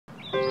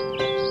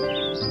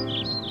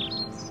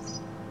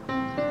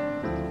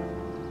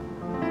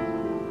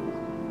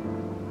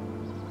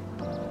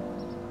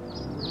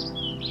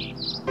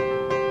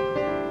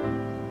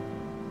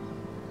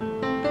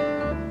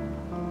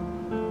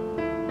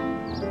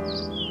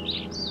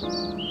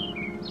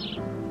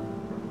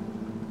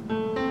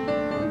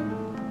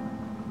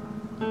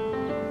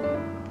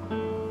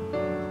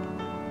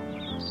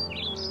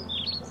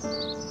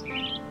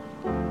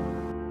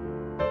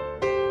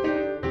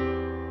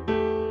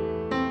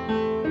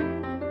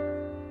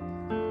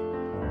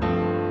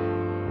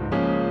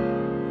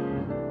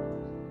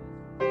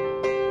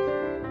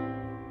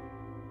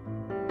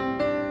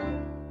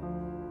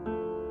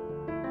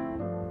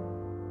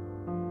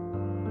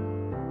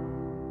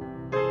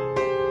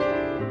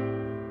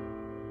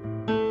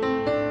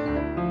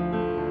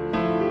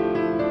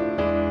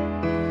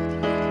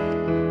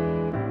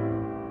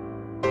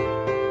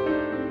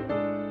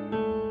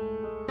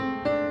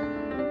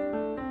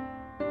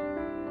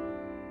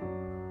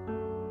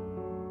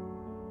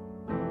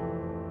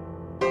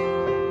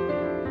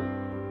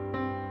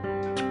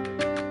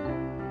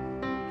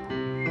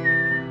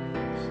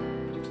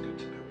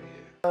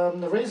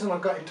reason I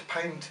got into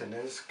painting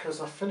is because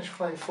I finished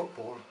playing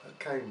football at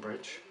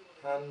Cambridge,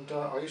 and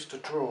I used to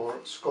draw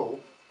at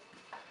school,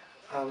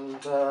 and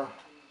I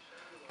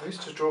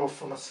used to draw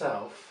for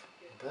myself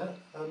a bit,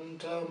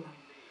 and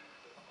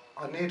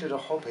I needed a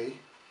hobby,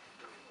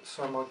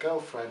 so my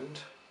girlfriend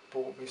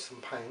bought me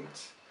some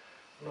paints,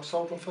 and I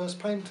sold my first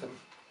painting.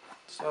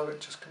 So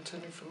it just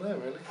continued from there,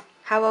 really.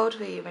 How old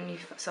were you when you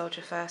sold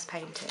your first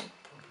painting?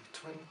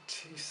 Probably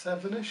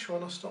 27ish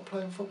when I stopped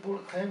playing football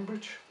at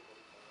Cambridge.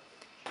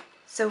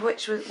 So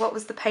what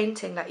was the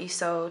painting that you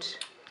sold?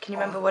 Can you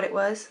remember what it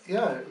was?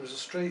 Yeah, it was a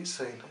street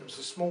scene. It was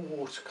a small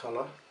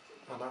watercolour,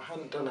 and I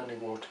hadn't done any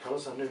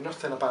watercolours. I knew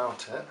nothing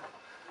about it,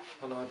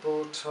 and I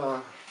bought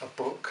a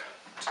book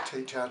to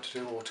teach how to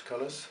do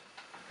watercolours,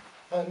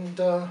 and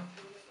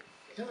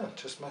yeah,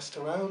 just messed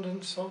around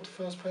and sold the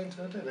first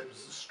painting I did. It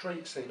was a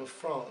street scene of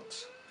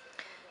France.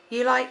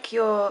 You like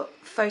your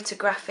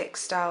photographic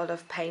style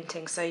of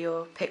painting, so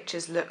your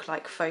pictures look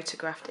like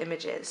photographed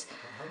images.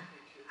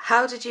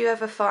 How did you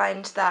ever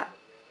find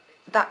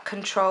that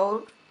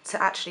control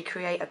to actually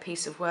create a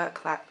piece of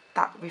work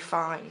that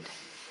refined?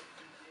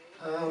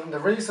 The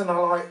reason I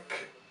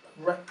like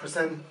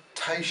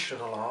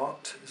representational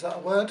art, is that a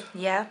word?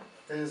 Yeah.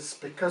 Is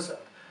because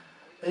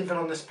even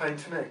on this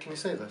painting here, can you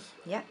see this?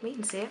 Yeah, we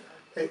can see it.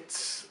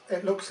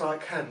 It looks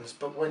like hens,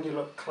 but when you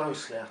look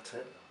closely at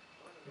it,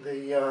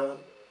 the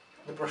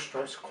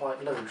brushstrokes are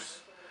quite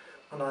loose.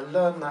 And I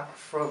learned that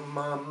from,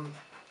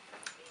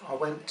 I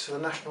went to the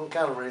National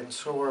Gallery and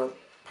saw a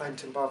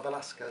painting by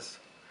Velasquez.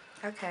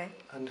 Okay.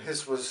 And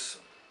his was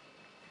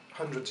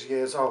hundreds of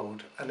years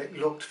old, and it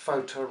looked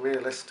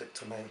photorealistic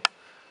to me.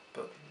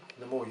 But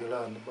the more you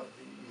learn, the more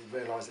you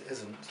realise it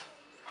isn't.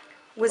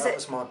 That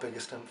was my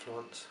biggest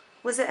influence.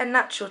 Was it a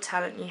natural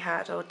talent you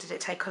had, or did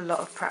it take a lot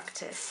of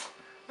practice?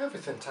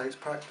 Everything takes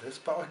practice,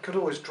 but I could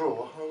always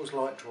draw. I always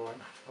liked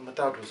drawing, and my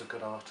dad was a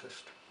good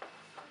artist,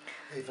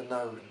 even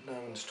though no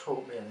one's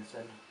taught me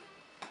anything.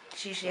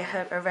 It's usually a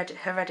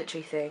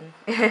hereditary thing.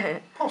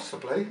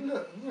 Possibly,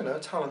 you know,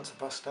 talent's a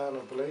passed down,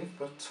 I believe,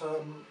 but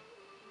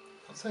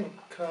I think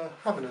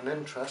having an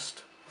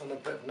interest and a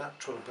bit of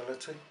natural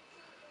ability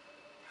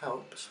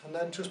helps, and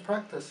then just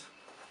practice.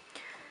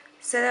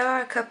 So there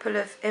are a couple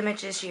of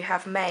images you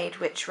have made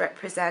which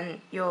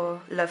represent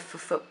your love for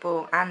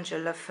football and your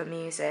love for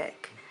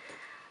music.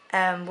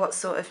 What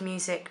sort of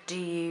music do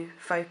you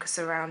focus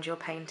around your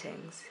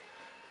paintings?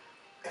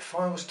 If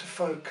I was to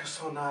focus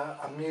on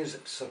a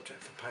music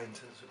subject for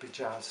paintings, it would be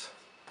jazz.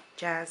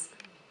 Jazz.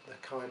 The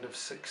kind of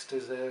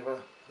 60s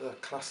era, the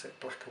classic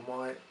black and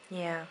white.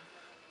 Yeah.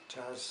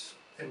 Jazz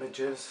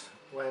images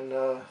when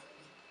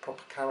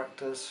proper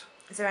characters.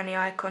 Is there any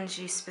icons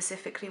you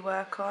specifically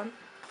work on?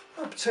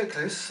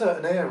 Particularly a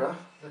certain era,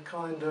 the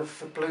kind of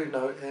the Blue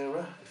Note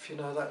era, if you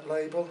know that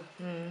label.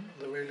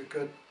 The really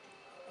good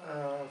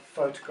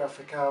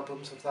photographic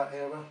albums of that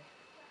era.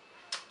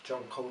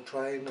 John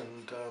Coltrane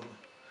and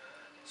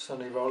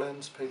Sonny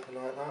Rollins, people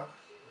like that.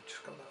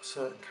 Just got that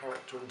certain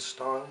character and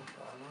style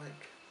that I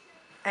like.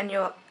 And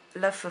your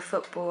love for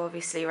football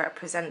obviously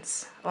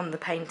represents on the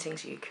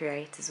paintings you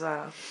create as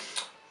well.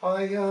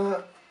 I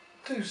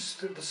do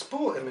the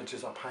sport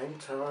images I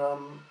paint are.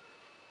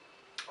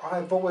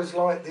 I've always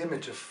liked the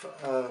image of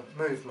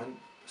movement,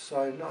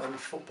 so not only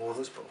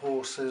footballers but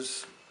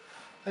horses,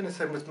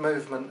 anything with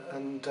movement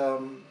and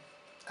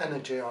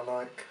energy I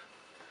like.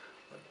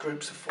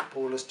 Groups of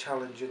footballers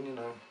challenging, you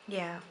know.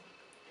 Yeah.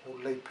 All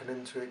leaping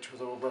into each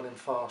other or running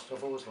fast.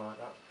 I've always liked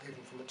that,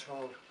 even from a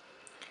child.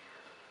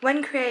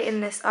 When creating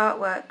this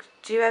artwork,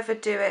 do you ever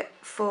do it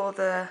for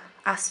the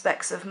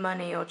aspects of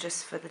money or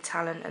just for the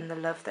talent and the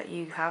love that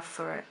you have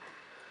for it?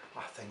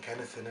 I think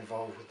anything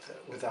involved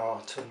with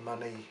art and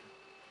money,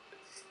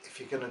 if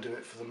you're going to do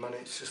it for the money,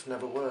 it just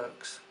never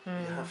works. You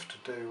have to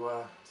do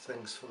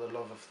things for the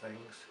love of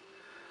things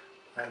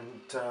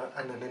and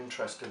an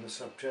interest in the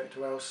subject,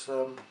 or else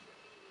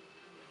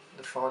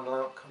the final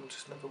outcome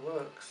just never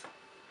works.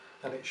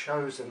 And it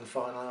shows in the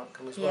final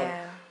outcome as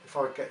well. If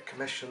I get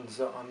commissions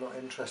that I'm not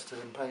interested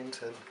in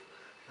painting,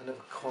 they're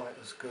never quite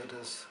as good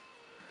as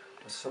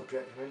a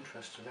subject I'm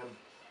interested in.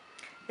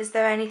 Is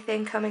there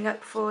anything coming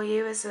up for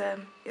you as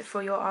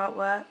for your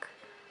artwork?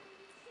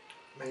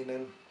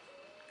 Meaning?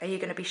 Are you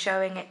going to be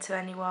showing it to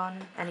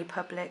anyone? Any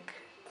public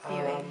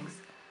viewings?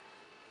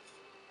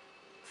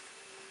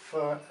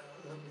 Let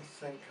me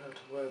think how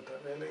to word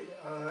that really.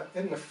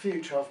 In the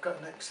future, I've got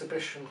an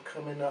exhibition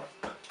coming up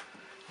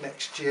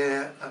next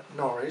year at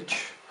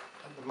Norwich,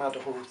 at the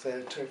Madderhall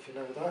Theatre, if you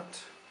know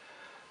that.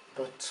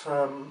 But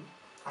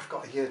I've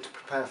got a year to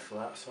prepare for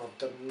that, so I've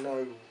done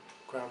no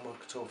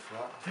groundwork at all for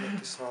that. I've not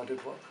decided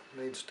what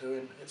needs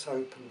doing. It's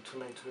open to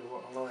me to do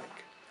what I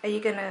like. Are you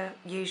going to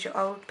use your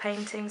old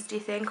paintings, do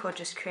you think, or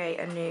just create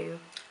a new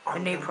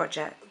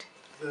project?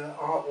 The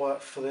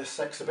artwork for this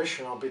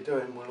exhibition I'll be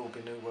doing will all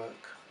be new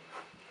work.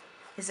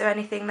 Is there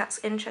anything that's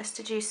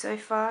interested you so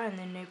far in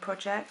the new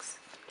projects?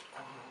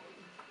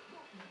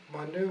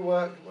 My new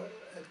work,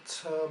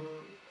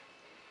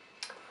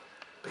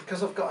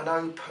 because I've got an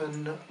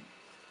open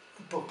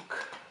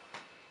book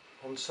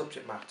on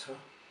subject matter,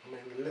 I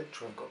mean,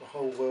 literally I've got the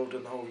whole world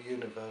and the whole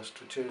universe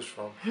to choose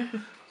from.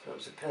 So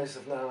it's a case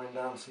of narrowing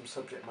down some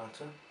subject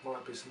matter.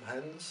 Might be some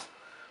hens.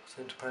 I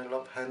seem to paint a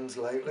lot of hens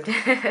lately.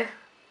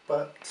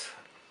 But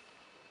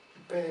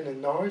being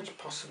in Norwich,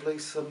 possibly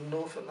some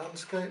Norfolk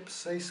landscapes,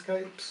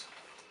 seascapes,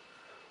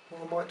 or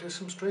I might do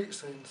some street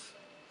scenes.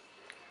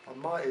 I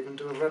might even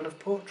do a run of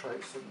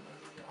portraits.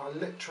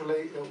 And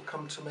it'll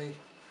come to me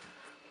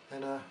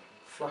in a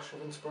flash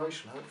of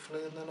inspiration,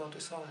 hopefully, and then I'll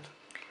decide.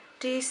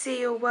 Do you see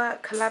your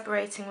work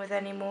collaborating with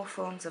any more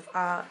forms of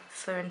art?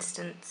 For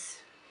instance,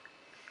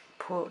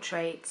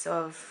 portraits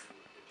of,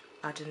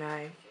 I don't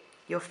know,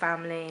 your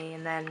family,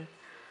 and then,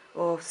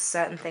 or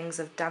certain things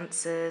of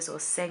dancers or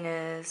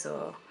singers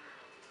or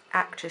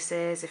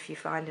actresses. If you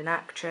find an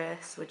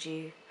actress, would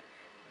you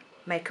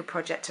make a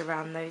project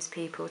around those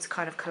people to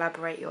kind of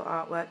collaborate your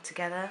artwork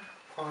together?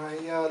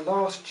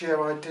 Last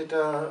year I did.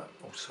 Oh,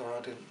 sorry,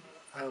 I didn't.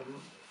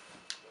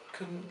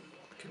 Can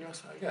you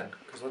ask that again?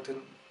 Because I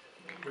didn't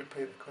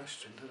repeat the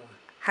question, did I?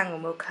 Hang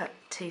on, we'll cut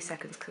 2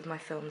 seconds because my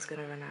film's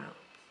going to run out.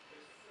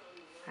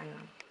 Hang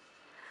on.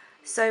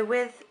 So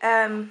with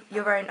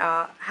your own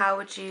art, how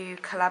would you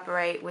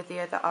collaborate with the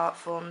other art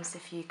forms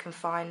if you can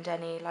find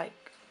any, like,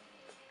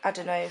 I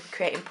don't know,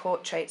 creating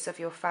portraits of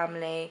your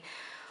family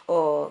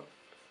or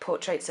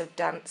portraits of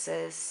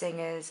dancers,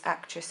 singers,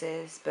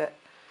 actresses, but,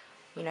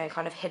 you know,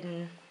 kind of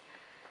hidden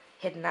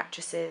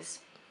actresses?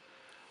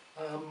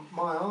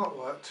 My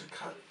artwork, to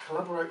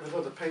collaborate with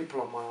other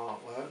people on my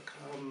artwork.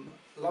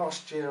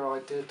 Last year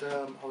I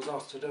was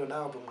asked to do an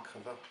album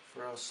cover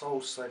for a soul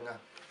singer,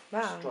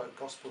 Wow. stroke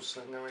gospel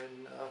singer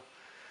in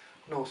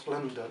North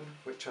London,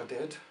 which I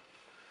did.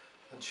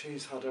 And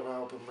she's had her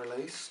album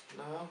released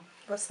now.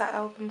 What's that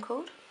album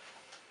called?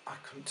 I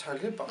couldn't tell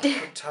you, but I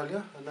could tell you.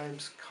 Her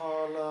name's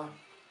Carla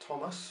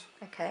Thomas.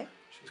 Okay.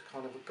 She's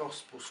kind of a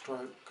gospel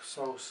stroke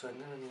soul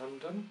singer in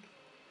London,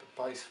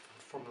 but based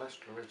from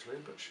Leicester originally,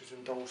 but she's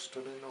in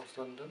Dalston in North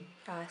London.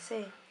 Oh, I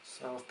see.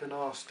 So I've been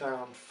asked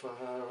down for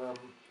her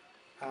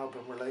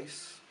album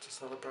release, to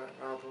celebrate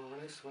her album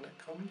release when it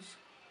comes.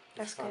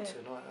 That's good. Fancy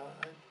a night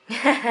out,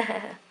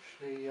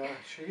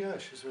 eh?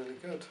 She's really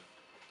good,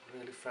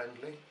 really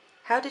friendly.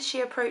 How did she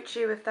approach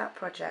you with that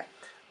project?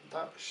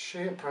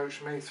 She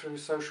approached me through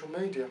social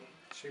media.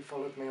 She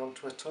followed me on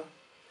Twitter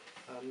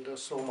and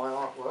saw my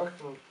artwork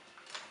and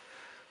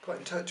got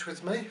in touch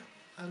with me,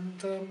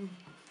 and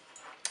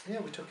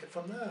we took it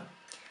from there.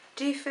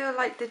 Do you feel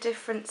like the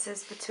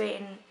differences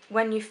between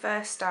when you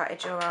first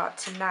started your art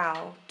to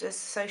now, does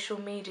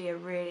social media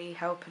really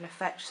help and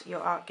affect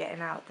your art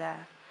getting out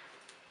there?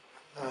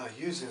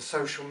 Using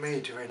social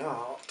media in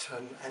art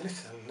and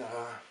anything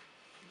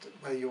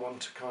where you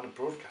want to kind of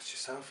broadcast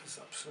yourself is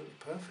absolutely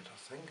perfect, I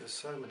think. There's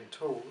so many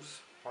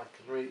tools. I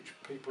can reach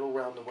people all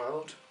around the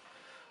world.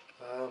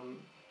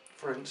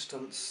 For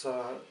instance,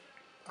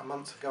 a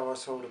month ago I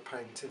sold a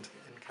painting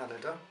in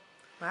Canada.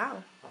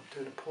 Wow. I'm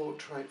doing a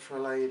portrait for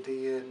a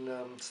lady in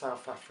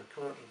South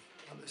Africa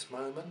at this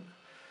moment.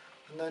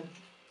 And then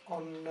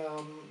on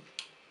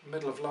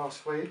middle of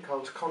last week I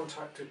was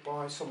contacted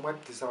by some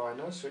web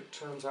designers. It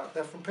turns out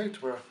they're from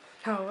Peterborough.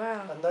 Oh,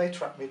 wow. And they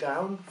tracked me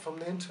down from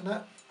the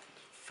internet,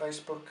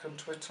 Facebook and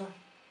Twitter,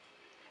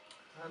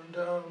 and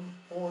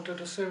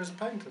ordered a series of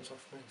paintings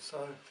off me.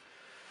 So,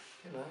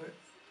 you know,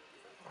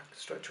 I could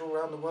stretch all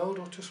around the world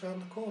or just around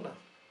the corner.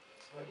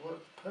 So it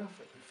worked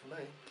perfectly for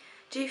me.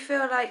 Do you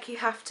feel like you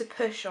have to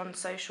push on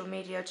social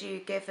media? Do you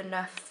give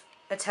enough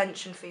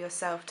attention for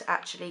yourself to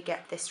actually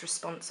get this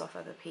response off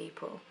other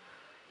people?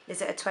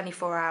 Is it a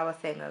 24-hour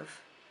thing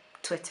of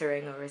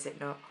Twittering, or is it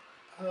not?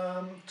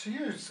 To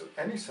use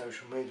any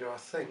social media, I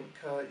think,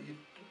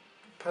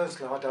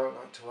 personally I don't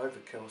like to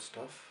overkill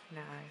stuff.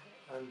 No.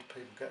 And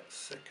people get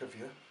sick of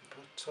you,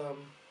 but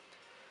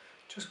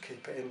just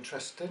keep it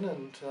interesting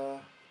and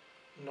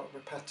not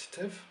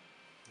repetitive,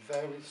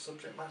 vary the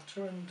subject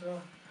matter, and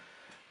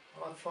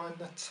I find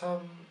that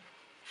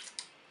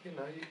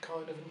you're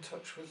kind of in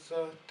touch with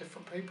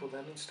different people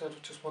then, instead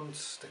of just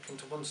sticking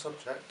to one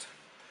subject.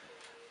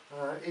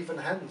 Even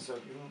hens, you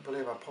wouldn't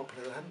believe how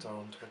popular the hens are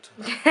on Twitter.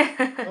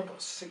 I've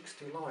got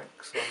 60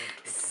 likes on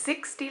Twitter.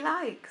 60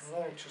 likes?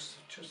 No, just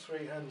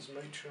 3 hens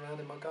mooching around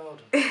in my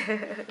garden.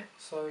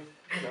 So,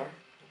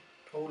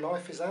 all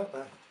life is out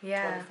there.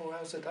 Yeah. 24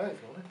 hours a day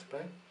if you want it to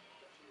be.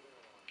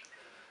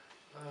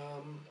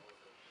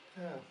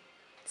 Yeah.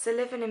 So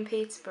living in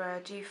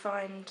Peterborough, do you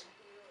find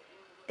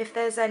if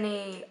there's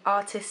any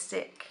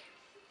artistic,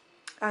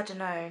 I don't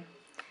know,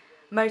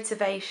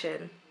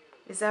 motivation,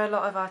 is there a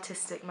lot of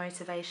artistic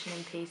motivation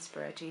in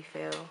Peterborough, do you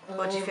feel?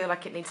 Or do you feel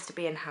like it needs to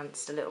be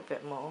enhanced a little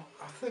bit more?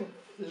 I think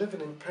living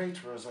in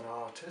Peterborough as an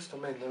artist,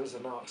 there is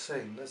an art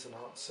scene. There's an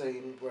art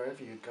scene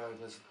wherever you go.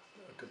 There's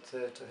a good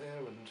theatre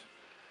here and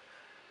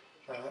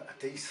a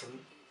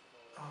decent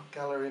art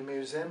gallery and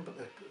museum, but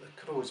there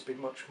could always be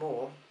much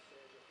more.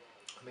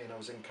 I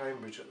was in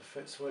Cambridge at the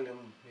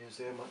Fitzwilliam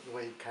Museum at the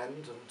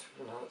weekend,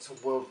 and it's a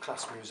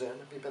world-class museum.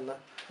 Have you been there?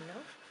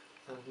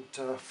 No.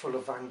 And full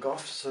of Van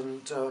Goghs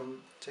and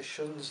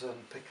Titians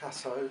and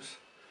Picassos.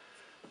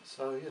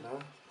 So,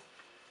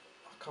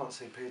 I can't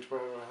see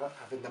Peterborough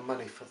having the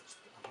money for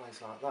a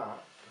place like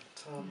that.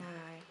 But No.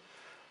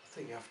 I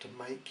think you have to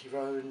make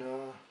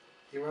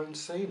your own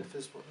scene if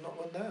there's not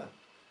one there.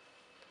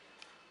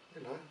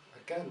 You know,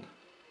 again,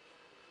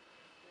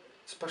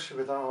 especially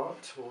with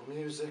art or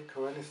music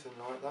or anything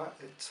like that,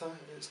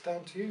 it's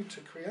down to you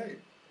to create.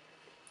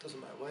 Doesn't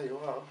matter where you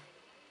are.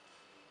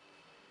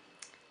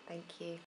 Thank you.